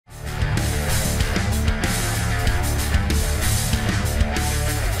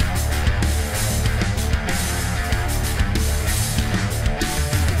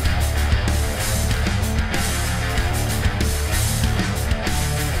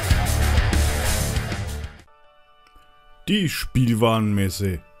Die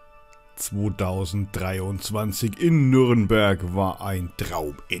Spielwarenmesse 2023 in Nürnberg war ein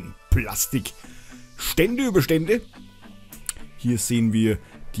Traum in Plastik. Stände über Stände. Hier sehen wir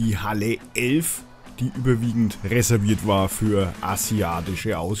die Halle 11, die überwiegend reserviert war für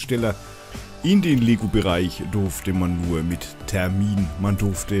asiatische Aussteller. In den Lego-Bereich durfte man nur mit Termin. Man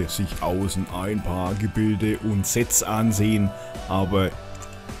durfte sich außen ein paar Gebilde und Sets ansehen, aber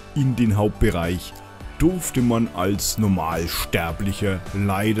in den Hauptbereich durfte man als Normalsterblicher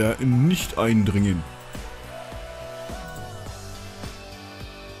leider nicht eindringen.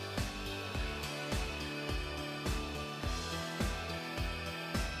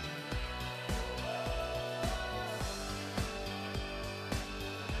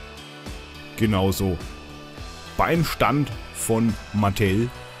 Genauso beim Stand von Mattel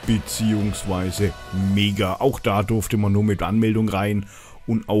bzw. Mega. Auch da durfte man nur mit Anmeldung rein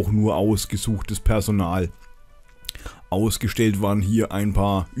und auch nur ausgesuchtes Personal. Ausgestellt waren hier ein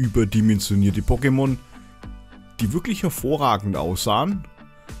paar überdimensionierte Pokémon, die wirklich hervorragend aussahen.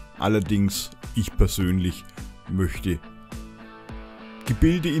 Allerdings, ich persönlich möchte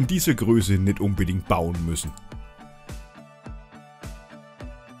Gebilde in dieser Größe nicht unbedingt bauen müssen.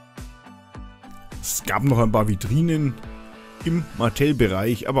 Es gab noch ein paar Vitrinen im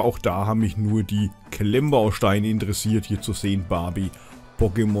Mattel-Bereich, aber auch da haben mich nur die Klemmbausteine interessiert. Hier zu sehen Barbie,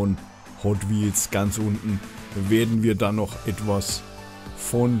 Pokémon, Hot Wheels ganz unten. Werden wir dann noch etwas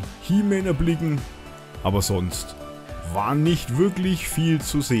von He-Man erblicken, aber sonst war nicht wirklich viel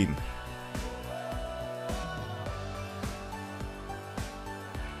zu sehen.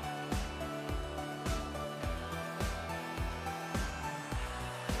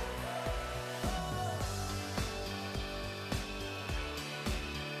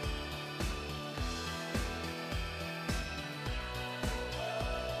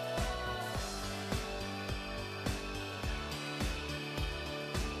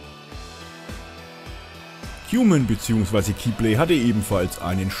 Human bzw. Keyplay hatte ebenfalls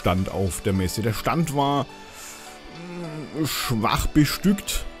einen Stand auf der Messe. Der Stand war schwach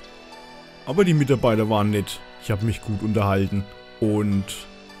bestückt, aber die Mitarbeiter waren nett. Ich habe mich gut unterhalten und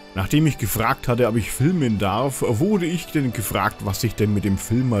nachdem ich gefragt hatte, ob ich filmen darf, wurde ich denn gefragt, was ich denn mit dem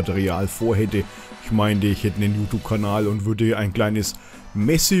Filmmaterial vorhätte. Ich meinte, ich hätte einen YouTube-Kanal und würde ein kleines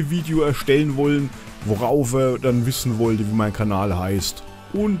Messevideo erstellen wollen, worauf er dann wissen wollte, wie mein Kanal heißt.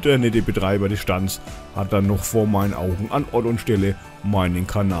 Und der nette Betreiber des Stands hat dann noch vor meinen Augen an Ort und Stelle meinen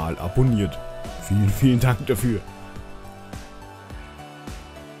Kanal abonniert. Vielen, vielen Dank dafür.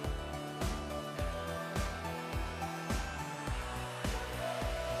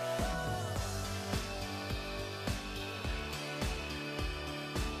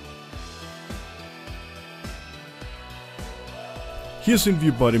 Hier sind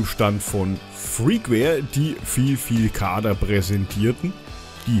wir bei dem Stand von Freakware, die viel Kader präsentierten.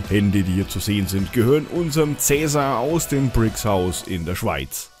 Die Hände, die hier zu sehen sind, gehören unserem Cäsar aus dem Bricks-Haus in der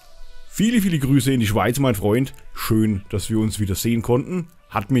Schweiz. Viele Grüße in die Schweiz, mein Freund. Schön, dass wir uns wieder sehen konnten.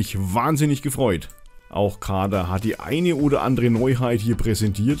 Hat mich wahnsinnig gefreut. Auch Kader hat die eine oder andere Neuheit hier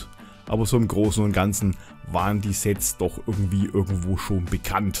präsentiert, aber so im Großen und Ganzen waren die Sets doch irgendwie irgendwo schon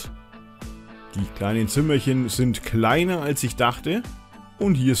bekannt. Die kleinen Zimmerchen sind kleiner als ich dachte.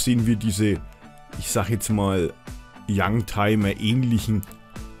 Und hier sehen wir diese, ich sag jetzt mal, Youngtimer ähnlichen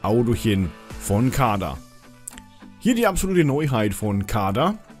Autochen von Kader. Hier die absolute Neuheit von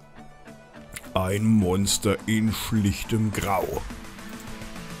Kader. Ein Monster in schlichtem Grau.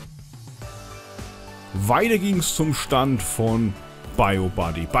 Weiter ging es zum Stand von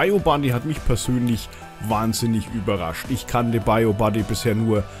BioBuddy. BioBuddy hat mich persönlich wahnsinnig überrascht. Ich kannte BioBuddy bisher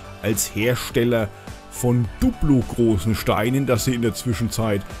nur als Hersteller von Duplo-großen Steinen, dass sie in der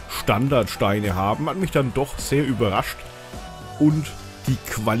Zwischenzeit Standardsteine haben, hat mich dann doch sehr überrascht. Und die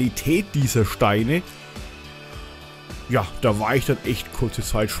Qualität dieser Steine, ja, da war ich dann echt kurze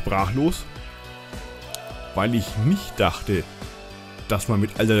Zeit sprachlos, weil ich nicht dachte, dass man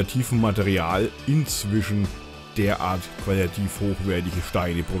mit alternativem Material inzwischen derart qualitativ hochwertige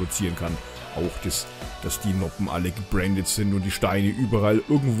Steine produzieren kann. Auch dass die Noppen alle gebrandet sind und die Steine überall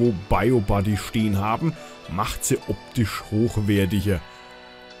irgendwo BioBuddy stehen haben, macht sie optisch hochwertiger.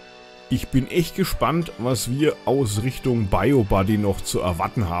 Ich bin echt gespannt, was wir aus Richtung BioBuddy noch zu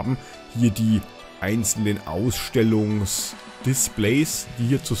erwarten haben. Hier die einzelnen Ausstellungsdisplays, die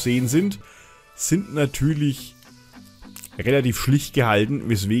hier zu sehen sind natürlich relativ schlicht gehalten,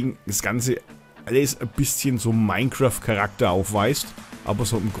 weswegen das Ganze alles ein bisschen so Minecraft-Charakter aufweist. Aber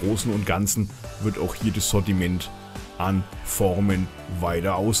so im Großen und Ganzen wird auch hier das Sortiment an Formen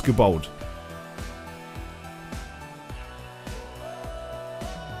weiter ausgebaut.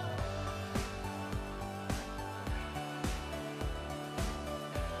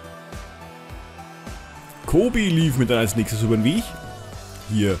 Kobi lief mir dann als nächstes über den Weg.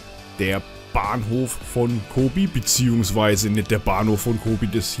 Hier der Bahnhof von Kobi, beziehungsweise nicht der Bahnhof von Kobi,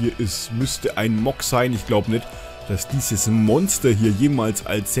 das hier müsste ein Mock sein. Ich glaube nicht, dass dieses Monster hier jemals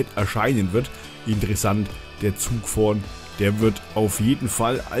als Set erscheinen wird. Interessant, der Zug vorn, der wird auf jeden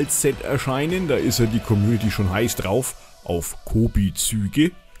Fall als Set erscheinen. Da ist ja die Community schon heiß drauf, auf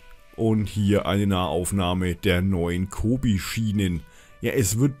Kobi-Züge. Und hier eine Nahaufnahme der neuen Kobi-Schienen. Ja,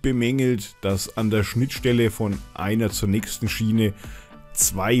 es wird bemängelt, dass an der Schnittstelle von einer zur nächsten Schiene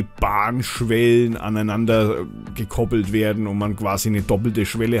 2 Bahnschwellen aneinander gekoppelt werden und man quasi eine doppelte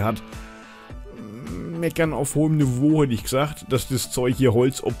Schwelle hat. Meckern auf hohem Niveau, hätte ich gesagt, dass das Zeug hier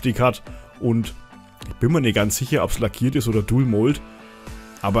Holzoptik hat und ich bin mir nicht ganz sicher, ob es lackiert ist oder Dual Mold,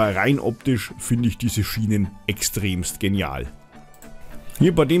 aber rein optisch finde ich diese Schienen extremst genial.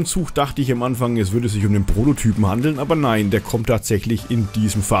 Hier bei dem Zug dachte ich am Anfang, es würde sich um den Prototypen handeln, aber nein, der kommt tatsächlich in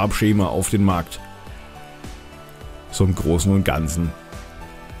diesem Farbschema auf den Markt. So im Großen und Ganzen.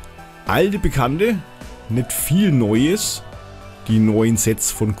 Alte Bekannte, nicht viel Neues. Die neuen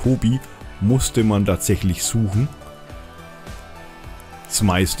Sets von Kobi musste man tatsächlich suchen. Das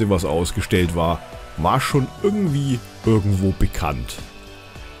meiste, was ausgestellt war, war schon irgendwie irgendwo bekannt.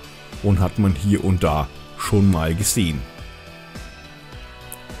 Und hat man hier und da schon mal gesehen.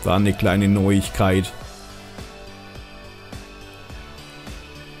 Da eine kleine Neuigkeit.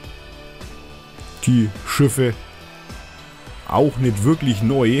 Die Schiffe auch nicht wirklich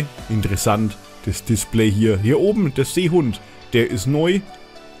neu. Interessant, das Display hier. Hier oben, der Seehund, der ist neu.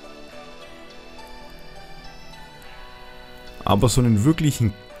 Aber so einen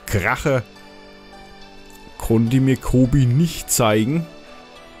wirklichen Kracher konnte mir Kobi nicht zeigen.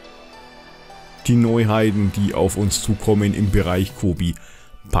 Die Neuheiten, die auf uns zukommen im Bereich Kobi,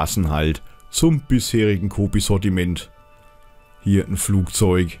 passen halt zum bisherigen Kobi-Sortiment. Hier ein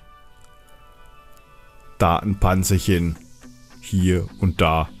Flugzeug. Da ein Panzerchen. Hier und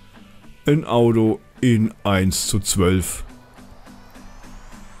da ein Auto in 1:12.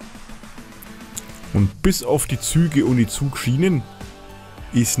 Und bis auf die Züge und die Zugschienen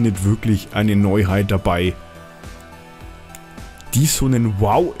ist nicht wirklich eine Neuheit dabei, die so einen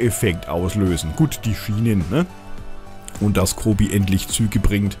Wow-Effekt auslösen. Gut, die Schienen, ne? Und dass Kobi endlich Züge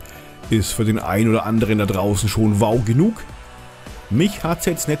bringt, ist für den einen oder anderen da draußen schon wow genug. Mich hat es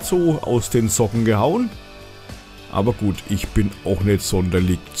jetzt nicht so aus den Socken gehauen. Aber gut, ich bin auch nicht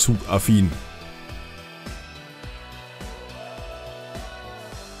sonderlich zugaffin.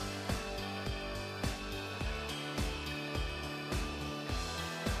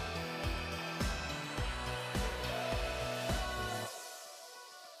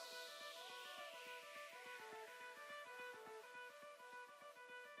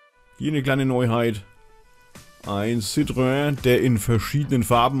 Hier eine kleine Neuheit. Ein Citroën, der in verschiedenen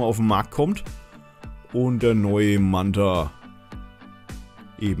Farben auf den Markt kommt. Und der neue Manta.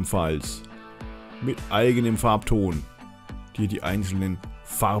 Ebenfalls. Mit eigenem Farbton. Hier die einzelnen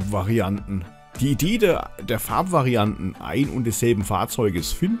Farbvarianten. Die Idee der Farbvarianten ein und desselben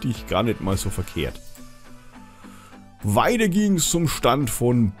Fahrzeuges finde ich gar nicht mal so verkehrt. Weiter ging es zum Stand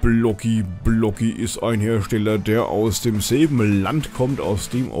von Blocky. Blocky ist ein Hersteller, der aus demselben Land kommt, aus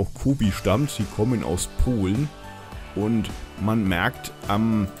dem auch Kobi stammt. Sie kommen aus Polen und man merkt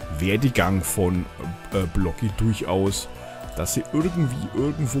am Werdegang von Blocky durchaus, dass sie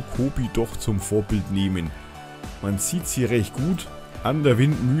irgendwo Kobi doch zum Vorbild nehmen. Man sieht sie recht gut an der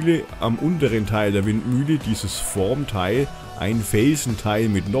Windmühle, am unteren Teil der Windmühle, dieses Formteil, ein Felsenteil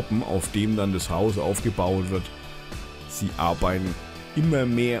mit Noppen, auf dem dann das Haus aufgebaut wird. Sie arbeiten immer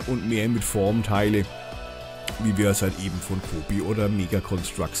mehr und mehr mit Formteile, wie wir es halt eben von Kobi oder Mega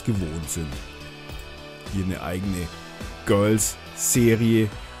Constructs gewohnt sind. Hier eine eigene Girls-Serie,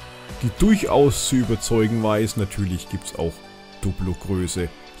 die durchaus zu überzeugen weiß. Natürlich gibt es auch Duplo-Größe.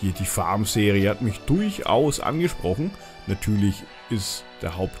 Hier die Farm-Serie hat mich durchaus angesprochen. Natürlich ist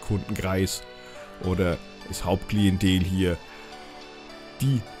der Hauptkundenkreis oder das Hauptklientel hier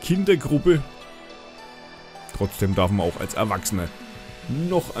die Kindergruppe. Trotzdem darf man auch als Erwachsener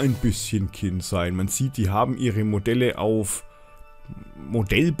noch ein bisschen Kind sein. Man sieht, die haben ihre Modelle auf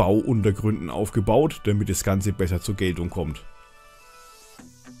Modellbauuntergründen aufgebaut, damit das Ganze besser zur Geltung kommt.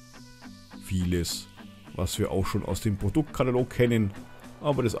 Vieles, was wir auch schon aus dem Produktkatalog kennen,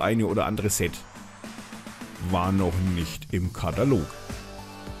 aber das eine oder andere Set war noch nicht im Katalog.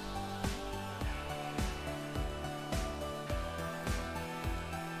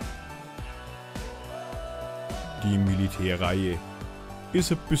 Die Militärreihe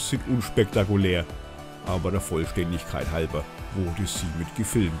ist ein bisschen unspektakulär, aber der Vollständigkeit halber wurde sie mit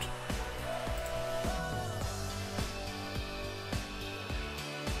gefilmt.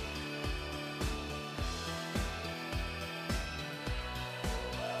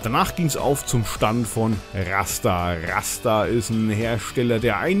 Danach ging es auf zum Stand von Rasta. Rasta ist ein Hersteller,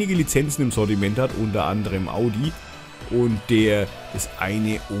 der einige Lizenzen im Sortiment hat, unter anderem Audi, und der das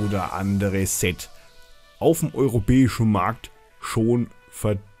eine oder andere Set auf dem europäischen Markt schon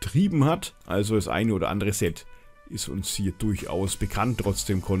vertrieben hat. Also das eine oder andere Set ist uns hier durchaus bekannt.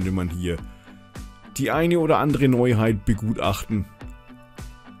 Trotzdem konnte man hier die eine oder andere Neuheit begutachten.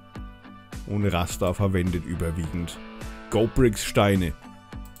 Und Rasta verwendet überwiegend Go-Bricks-Steine,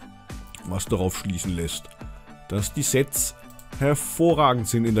 was darauf schließen lässt, dass die Sets hervorragend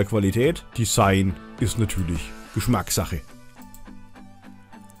sind in der Qualität. Design ist natürlich Geschmackssache.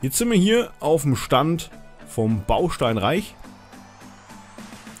 Jetzt sind wir hier auf dem Stand vom Bausteinreich.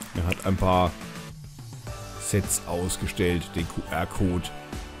 Er hat ein paar Sets ausgestellt, den QR-Code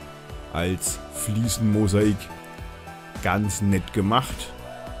als Fliesenmosaik. Ganz nett gemacht.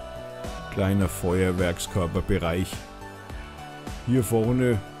 Kleiner Feuerwerkskörperbereich. Hier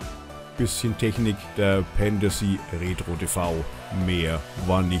vorne bisschen Technik der Fantasy Retro TV. Mehr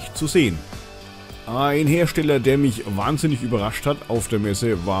war nicht zu sehen. Ein Hersteller, der mich wahnsinnig überrascht hat auf der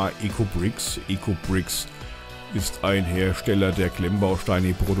Messe, war Ecobricks. Ecobricks ist ein Hersteller, der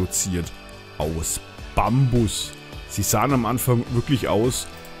Klemmbausteine produziert aus Bambus. Sie sahen am Anfang wirklich aus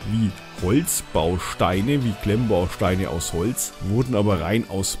wie Holzbausteine, wie Klemmbausteine aus Holz, wurden aber rein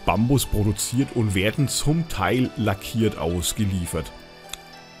aus Bambus produziert und werden zum Teil lackiert ausgeliefert.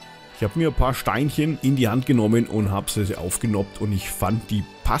 Ich habe mir ein paar Steinchen in die Hand genommen und habe sie aufgenoppt und ich fand die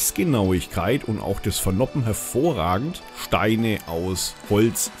Passgenauigkeit und auch das Vernoppen hervorragend. Steine aus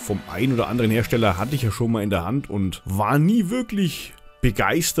Holz vom einen oder anderen Hersteller hatte ich ja schon mal in der Hand und war nie wirklich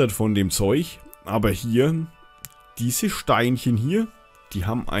begeistert von dem Zeug. Aber hier, diese Steinchen hier, die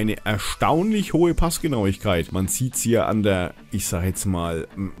haben eine erstaunlich hohe Passgenauigkeit. Man sieht es hier an der, ich sage jetzt mal,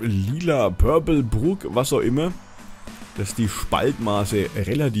 lila Purple Brook, was auch immer, dass die Spaltmaße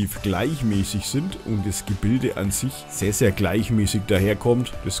relativ gleichmäßig sind und das Gebilde an sich sehr, sehr gleichmäßig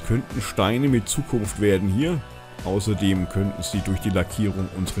daherkommt. Das könnten Steine mit Zukunft werden hier. Außerdem könnten sie durch die Lackierung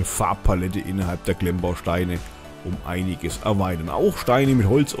unsere Farbpalette innerhalb der Klemmbausteine um einiges erweitern. Auch Steine mit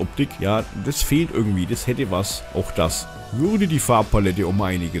Holzoptik, ja, das fehlt irgendwie, das hätte was. Auch das würde die Farbpalette um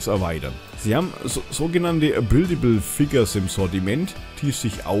einiges erweitern. Sie haben sogenannte Buildable Figures im Sortiment, die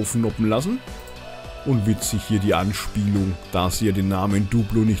sich aufnoppen lassen. Und witzig hier die Anspielung, da sie ja den Namen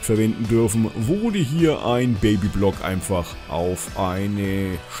Duplo nicht verwenden dürfen, wurde hier ein Babyblock einfach auf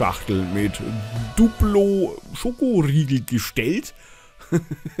eine Schachtel mit Duplo Schokoriegel gestellt.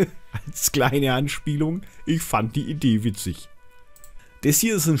 Als kleine Anspielung. Ich fand die Idee witzig. Das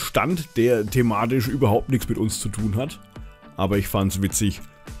hier ist ein Stand, der thematisch überhaupt nichts mit uns zu tun hat. Aber ich fand es witzig,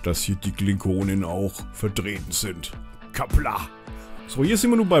 dass hier die Klingonen auch vertreten sind. Kapla! So, hier sind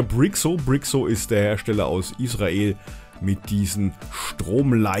wir nun bei Brixo. Brixo ist der Hersteller aus Israel mit diesen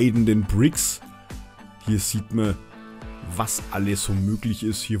stromleitenden Bricks. Hier sieht man, was alles so möglich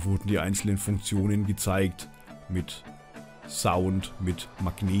ist. Hier wurden die einzelnen Funktionen gezeigt mit Sound, mit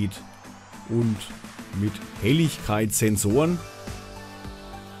Magnet und mit Helligkeitssensoren.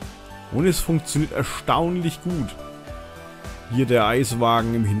 Und es funktioniert erstaunlich gut. Hier der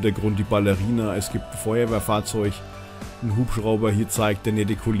Eiswagen, im Hintergrund die Ballerina, es gibt ein Feuerwehrfahrzeug, ein Hubschrauber. Hier zeigt der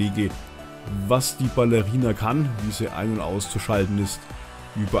nette Kollege, was die Ballerina kann, wie sie ein- und auszuschalten ist,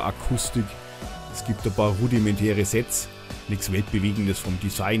 über Akustik. Es gibt ein paar rudimentäre Sets, nichts Weltbewegendes vom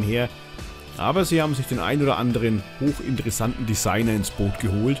Design her. Aber sie haben sich den ein oder anderen hochinteressanten Designer ins Boot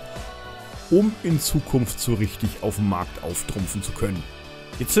geholt, um in Zukunft so richtig auf dem Markt auftrumpfen zu können.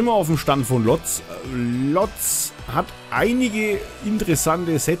 Jetzt sind wir auf dem Stand von Lotz. Lotz hat einige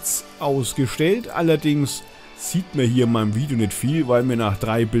interessante Sets ausgestellt, allerdings sieht man hier in meinem Video nicht viel, weil mir nach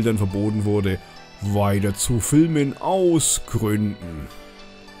 3 Bildern verboten wurde, weiter zu filmen aus Gründen.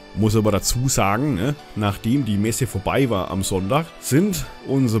 Muss aber dazu sagen, ne, nachdem die Messe vorbei war am Sonntag, sind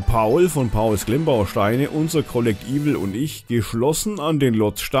unser Paul von Pauls Klemmbausteine, unser Collect Evil und ich geschlossen an den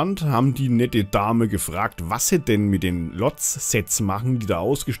Lotz-Stand, haben die nette Dame gefragt, was sie denn mit den Lotz-Sets machen, die da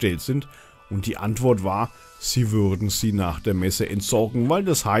ausgestellt sind. Und die Antwort war, sie würden sie nach der Messe entsorgen, weil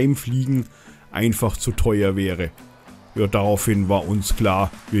das Heimfliegen einfach zu teuer wäre. Ja, daraufhin war uns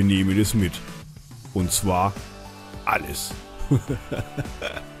klar, wir nehmen es mit. Und zwar alles.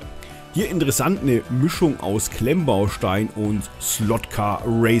 Hier interessant eine Mischung aus Klemmbaustein und Slotcar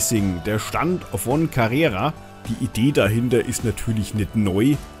Racing. Der Stand von Carrera. Die Idee dahinter ist natürlich nicht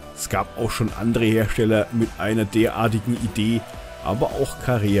neu. Es gab auch schon andere Hersteller mit einer derartigen Idee. Aber auch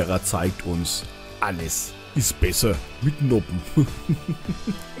Carrera zeigt uns, alles ist besser mit Noppen.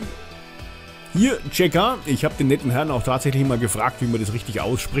 Hier Checker. Ich habe den netten Herrn auch tatsächlich mal gefragt, wie man das richtig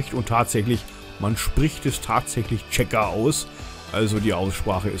ausspricht. Und tatsächlich, man spricht es tatsächlich Checker aus. Also die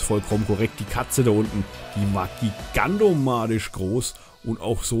Aussprache ist vollkommen korrekt. Die Katze da unten, die war gigantomatisch groß und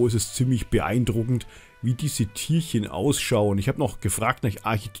auch so ist es ziemlich beeindruckend, wie diese Tierchen ausschauen. Ich habe noch gefragt nach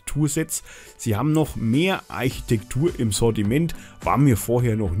Architektursets. Sie haben noch mehr Architektur im Sortiment. War mir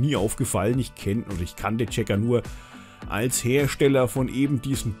vorher noch nie aufgefallen. Ich kannte Checker nur als Hersteller von eben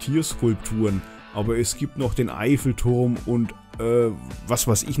diesen Tierskulpturen. Aber es gibt noch den Eiffelturm und was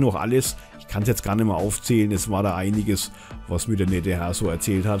weiß ich noch alles. Ich kann es jetzt gar nicht mehr aufzählen. Es war da einiges, was mir der nette Herr so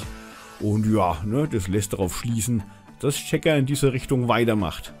erzählt hat. Und ja, ne, das lässt darauf schließen, dass Checker in dieser Richtung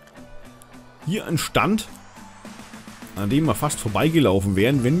weitermacht. Hier ein Stand, an dem wir fast vorbeigelaufen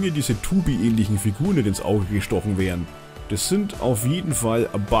wären, wenn mir diese Tubi-ähnlichen Figuren nicht ins Auge gestochen wären. Das sind auf jeden Fall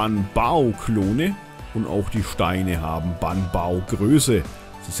Banbao-Klone und auch die Steine haben Banbao-Größe.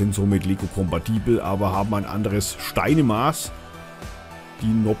 Sie sind somit Lego-kompatibel, aber haben ein anderes Steinemaß. Die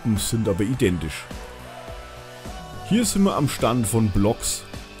Noppen sind aber identisch. Hier sind wir am Stand von Blocks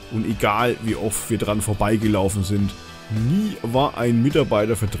und egal wie oft wir dran vorbeigelaufen sind, nie war ein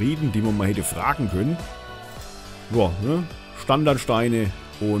Mitarbeiter vertreten, den man mal hätte fragen können. Ja, ne? Standardsteine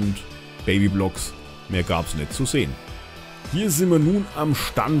und Babyblocks, mehr gab es nicht zu sehen. Hier sind wir nun am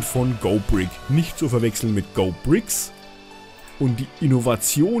Stand von GoBrick, nicht zu verwechseln mit GoBricks. Und die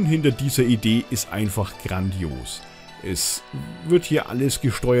Innovation hinter dieser Idee ist einfach grandios. Es wird hier alles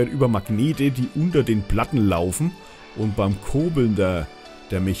gesteuert über Magnete, die unter den Platten laufen und beim Kurbeln der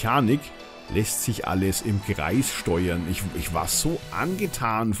Mechanik lässt sich alles im Kreis steuern. Ich war so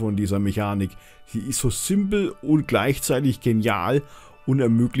angetan von dieser Mechanik. Sie ist so simpel und gleichzeitig genial und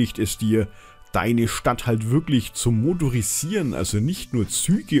ermöglicht es dir, deine Stadt halt wirklich zu motorisieren. Also nicht nur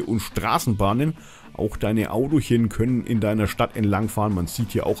Züge und Straßenbahnen, auch deine Autochen können in deiner Stadt entlangfahren. Man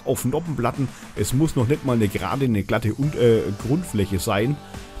sieht hier auch auf Noppenplatten, es muss noch nicht mal eine glatte Grundfläche sein.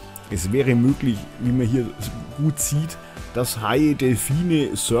 Es wäre möglich, wie man hier gut sieht, dass Haie,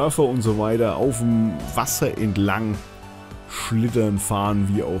 Delfine, Surfer und so weiter auf dem Wasser entlang schlittern, fahren,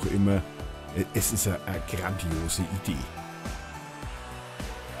 wie auch immer. Es ist eine grandiose Idee.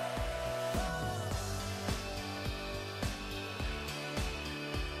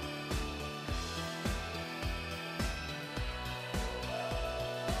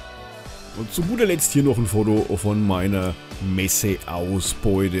 Und zu guter Letzt hier noch ein Foto von meiner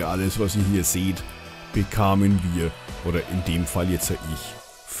Messeausbeute. Alles, was ihr hier seht, bekamen wir, oder in dem Fall jetzt ich,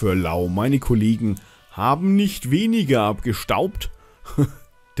 für lau. Meine Kollegen haben nicht weniger abgestaubt.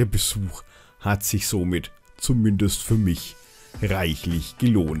 Der Besuch hat sich somit, zumindest für mich, reichlich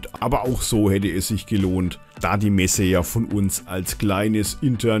gelohnt. Aber auch so hätte es sich gelohnt, da die Messe ja von uns als kleines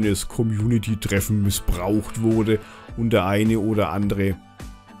internes Community-Treffen missbraucht wurde und der eine oder andere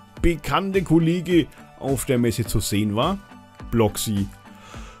bekannte Kollege auf der Messe zu sehen war. Bloxy,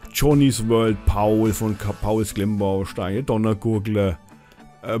 Johnny's World, Paul von Pauls Klemmbausteine, Donnergurgler,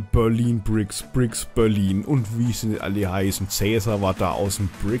 Berlin Bricks, Bricks Berlin und wie sie alle heißen. Cäsar war da aus dem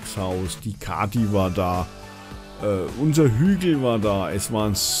Bricks Haus, die Kati war da, unser Hügel war da. Es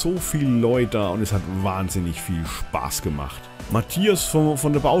waren so viele Leute da und es hat wahnsinnig viel Spaß gemacht. Matthias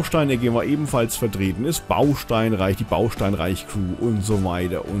von der Bausteinecke war ebenfalls vertreten. Ist Bausteinreich, die Bausteinreich-Crew und so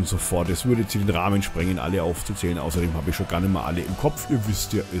weiter und so fort. Es würde jetzt den Rahmen sprengen, alle aufzuzählen. Außerdem habe ich schon gar nicht mehr alle im Kopf. Ihr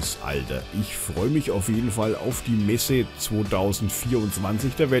wisst ja, ist Alter. Ich freue mich auf jeden Fall auf die Messe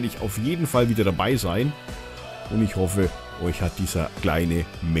 2024. Da werde ich auf jeden Fall wieder dabei sein. Und ich hoffe, euch hat dieser kleine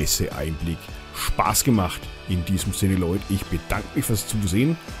Messe-Einblick Spaß gemacht. In diesem Sinne, Leute, ich bedanke mich fürs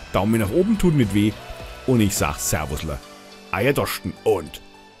Zusehen. Daumen nach oben tut nicht weh. Und ich sage Servusler. Eierdosten und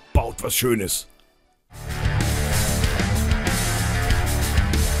baut was Schönes.